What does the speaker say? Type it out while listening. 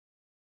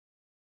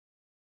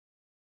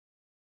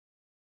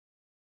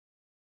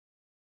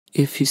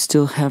If you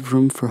still have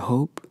room for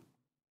hope,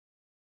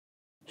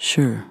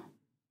 sure,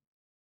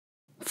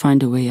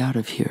 find a way out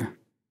of here.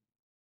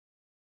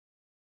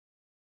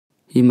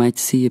 You might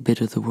see a bit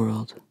of the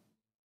world.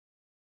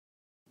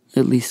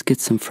 At least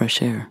get some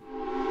fresh air.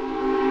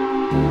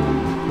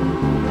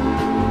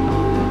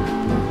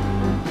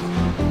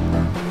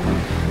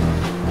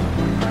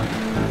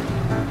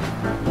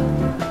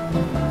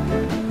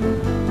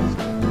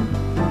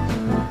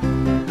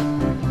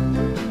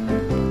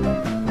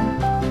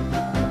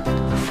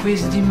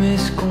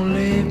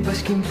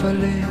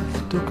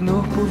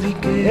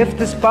 If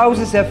the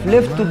spouses have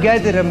lived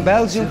together in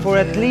Belgium for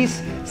at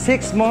least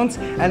 6 months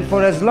and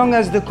for as long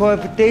as the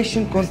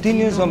cohabitation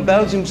continues on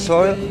Belgian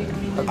soil,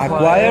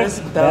 acquires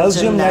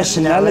Belgian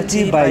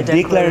nationality by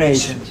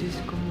declaration.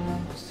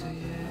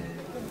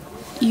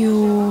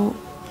 You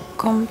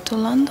come to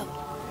London?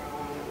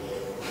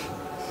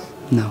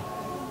 No.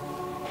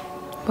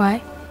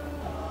 Why?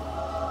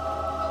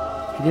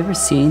 Have you ever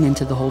seen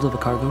into the hold of a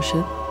cargo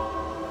ship?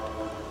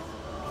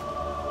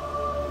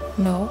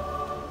 No.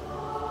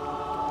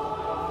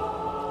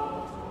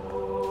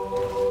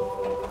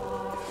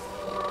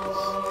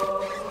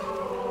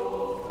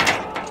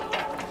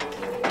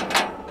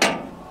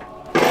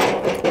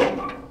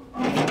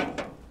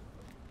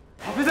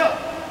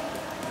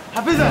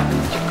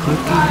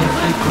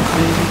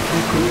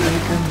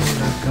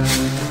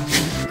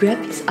 Grab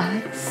his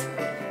eyes.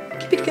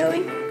 Keep it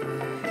going.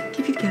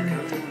 Keep it going.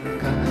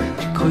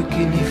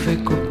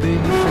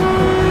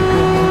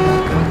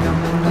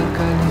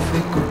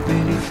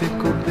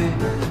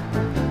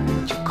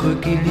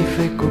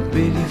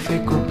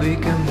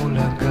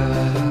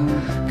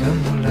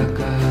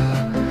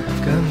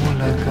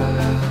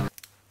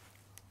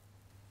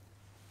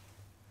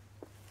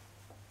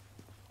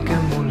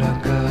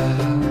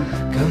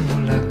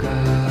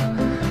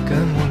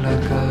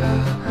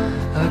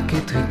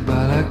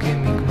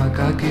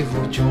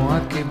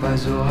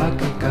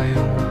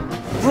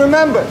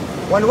 Remember,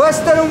 when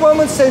Western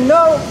women say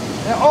no,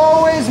 they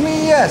always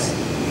mean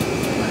yes.